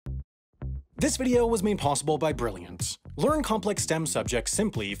This video was made possible by Brilliant. Learn complex STEM subjects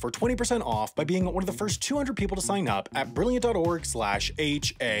simply for 20% off by being one of the first 200 people to sign up at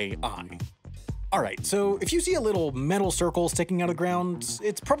brilliant.org/HAI. Alright, so if you see a little metal circle sticking out of the ground,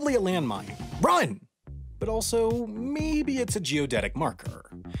 it's probably a landmine. Run! But also, maybe it's a geodetic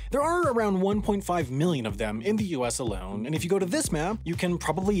marker. There are around 1.5 million of them in the US alone, and if you go to this map, you can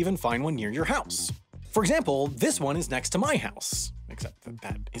probably even find one near your house. For example, this one is next to my house. Except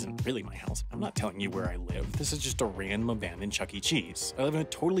that isn't really my house. I'm not telling you where I live. This is just a random abandoned Chuck E. Cheese. I live in a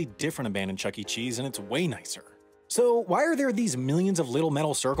totally different abandoned Chuck E. Cheese, and it's way nicer. So why are there these millions of little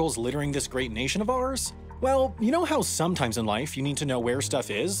metal circles littering this great nation of ours? Well, you know how sometimes in life you need to know where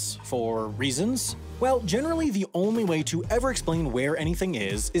stuff is, for reasons? Well, generally the only way to ever explain where anything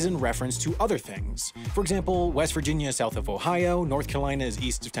is in reference to other things. For example, West Virginia is south of Ohio, North Carolina is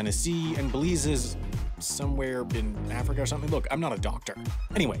east of Tennessee, and Belize is somewhere in Africa or something. Look, I'm not a doctor.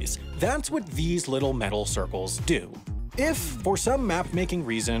 Anyways, that's what these little metal circles do. If, for some map-making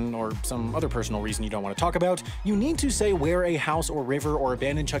reason, or some other personal reason you don't want to talk about, you need to say where a house or river or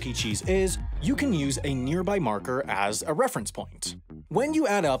abandoned Chuck E. Cheese is, you can use a nearby marker as a reference point. When you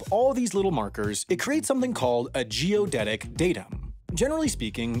add up all these little markers, it creates something called a geodetic datum. Generally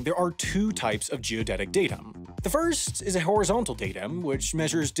speaking, there are two types of geodetic datum. The first is a horizontal datum, which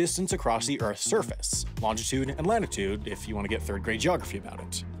measures distance across the Earth's surface, longitude and latitude if you want to get third grade geography about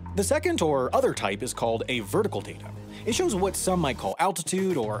it. The second or other type is called a vertical datum. It shows what some might call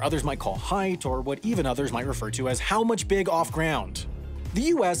altitude, or others might call height, or what even others might refer to as how much big off ground.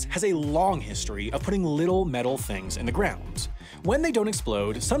 The US has a long history of putting little metal things in the ground. When they don't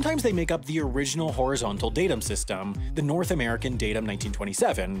explode, sometimes they make up the original horizontal datum system, the North American Datum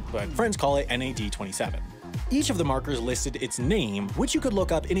 1927, but friends call it NAD 27. Each of the markers listed its name, which you could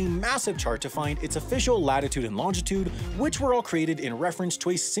look up in a massive chart to find its official latitude and longitude, which were all created in reference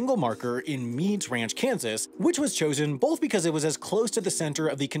to a single marker in Meads Ranch, Kansas, which was chosen both because it was as close to the center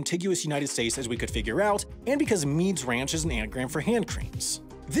of the contiguous United States as we could figure out, and because Meads Ranch is an anagram for hand creams.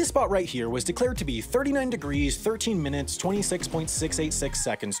 This spot right here was declared to be 39 degrees, 13 minutes, 26.686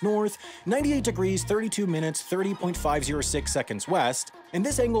 seconds north, 98 degrees, 32 minutes, 30.506 seconds west, and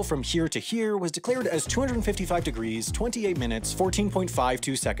this angle from here to here was declared as 255 degrees, 28 minutes,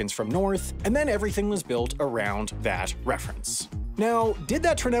 14.52 seconds from north, and then everything was built around that reference. Now, did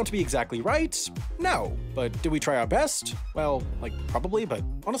that turn out to be exactly right? No. But did we try our best? Well, probably, but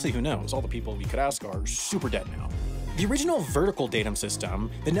honestly, who knows? All the people we could ask are super dead now. The original vertical datum system,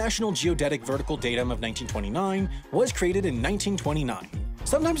 the National Geodetic Vertical Datum of 1929, was created in 1929.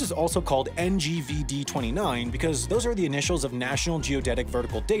 Sometimes it's also called NGVD29 because those are the initials of National Geodetic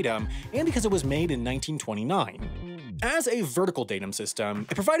Vertical Datum and because it was made in 1929. As a vertical datum system,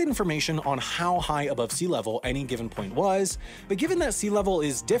 it provided information on how high above sea level any given point was, but given that sea level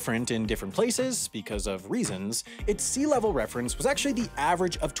is different in different places because of reasons, its sea level reference was actually the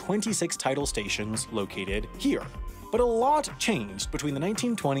average of 26 tidal stations located here. But a lot changed between the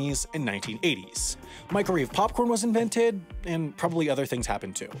 1920s and 1980s. Microwave popcorn was invented, and probably other things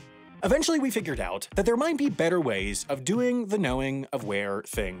happened too. Eventually we figured out that there might be better ways of doing the knowing of where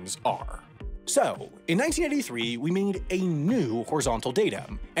things are. So, in 1983, we made a new horizontal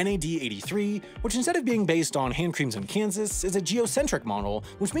datum, NAD 83, which instead of being based on hand creams in Kansas, is a geocentric model,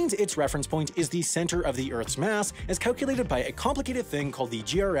 which means its reference point is the center of the Earth's mass as calculated by a complicated thing called the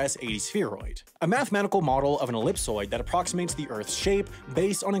GRS 80 spheroid, a mathematical model of an ellipsoid that approximates the Earth's shape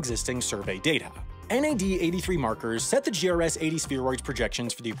based on existing survey data. NAD 83 markers set the GRS 80 spheroid's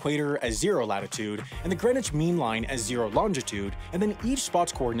projections for the equator as 0 latitude and the Greenwich mean line as 0 longitude, and then each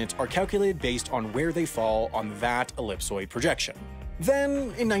spot's coordinates are calculated based on where they fall on that ellipsoid projection. Then,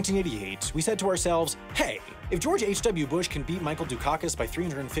 in 1988, we said to ourselves, hey, if George H.W. Bush can beat Michael Dukakis by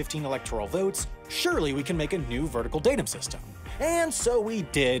 315 electoral votes, surely we can make a new vertical datum system. And so we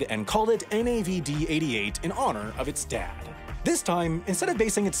did and called it NAVD88 in honor of its dad. This time, instead of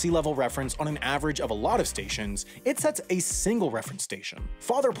basing its sea level reference on an average of a lot of stations, it sets a single reference station,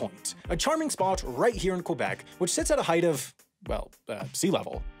 Father Point, a charming spot right here in Quebec, which sits at a height of, well, sea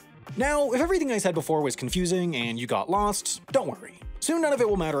level. Now, if everything I said before was confusing and you got lost, don't worry. Soon none of it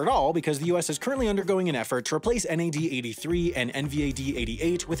will matter at all because the US is currently undergoing an effort to replace NAD 83 and NVAD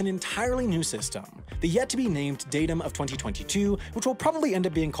 88 with an entirely new system, the yet-to-be-named Datum of 2022, which will probably end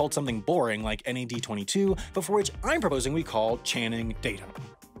up being called something boring like NAD 22, but for which I'm proposing we call Channing Datum.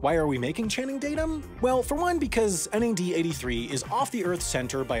 Why are we making Channing Datum? Well, for one, because NAD83 is off the Earth's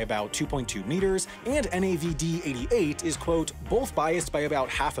center by about 2.2 meters, and NAVD88 is, quote, both biased by about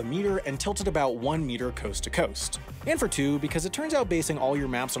half a meter and tilted about 1 meter coast to coast. And for two, because it turns out basing all your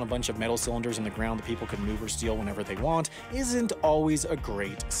maps on a bunch of metal cylinders in the ground that people can move or steal whenever they want isn't always a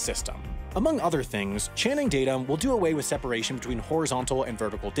great system. Among other things, Channing Datum will do away with separation between horizontal and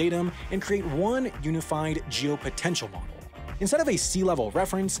vertical datum and create one unified geopotential model. Instead of a sea level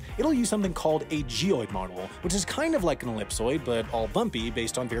reference, it'll use something called a geoid model, which is kind of like an ellipsoid, but all bumpy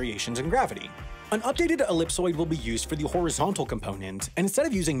based on variations in gravity. An updated ellipsoid will be used for the horizontal component, and instead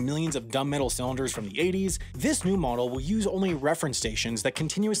of using millions of dumb metal cylinders from the 80s, this new model will use only reference stations that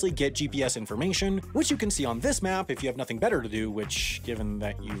continuously get GPS information, which you can see on this map if you have nothing better to do, which, given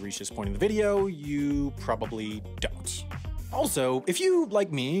that you reached this point in the video, you probably don't. Also, if you,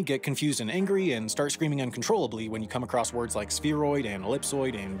 like me, get confused and angry and start screaming uncontrollably when you come across words like spheroid and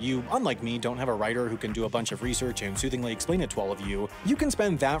ellipsoid, and you, unlike me, don't have a writer who can do a bunch of research and soothingly explain it to all of you, you can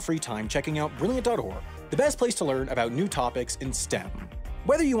spend that free time checking out Brilliant.org, the best place to learn about new topics in STEM.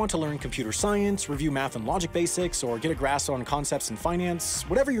 Whether you want to learn computer science, review math and logic basics, or get a grasp on concepts in finance,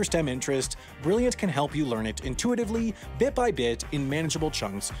 whatever your STEM interest, Brilliant can help you learn it intuitively, bit by bit, in manageable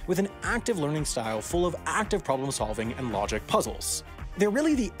chunks, with an active learning style full of active problem solving and logic puzzles. They're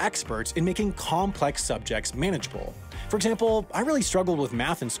really the experts in making complex subjects manageable. For example, I really struggled with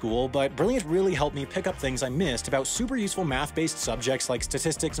math in school, but Brilliant really helped me pick up things I missed about super useful math-based subjects like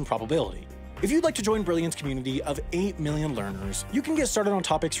statistics and probability. If you'd like to join Brilliant's community of 8 million learners, you can get started on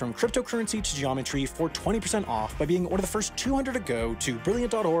topics from cryptocurrency to geometry for 20% off by being one of the first 200 to go to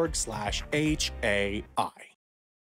brilliant.org/HAI.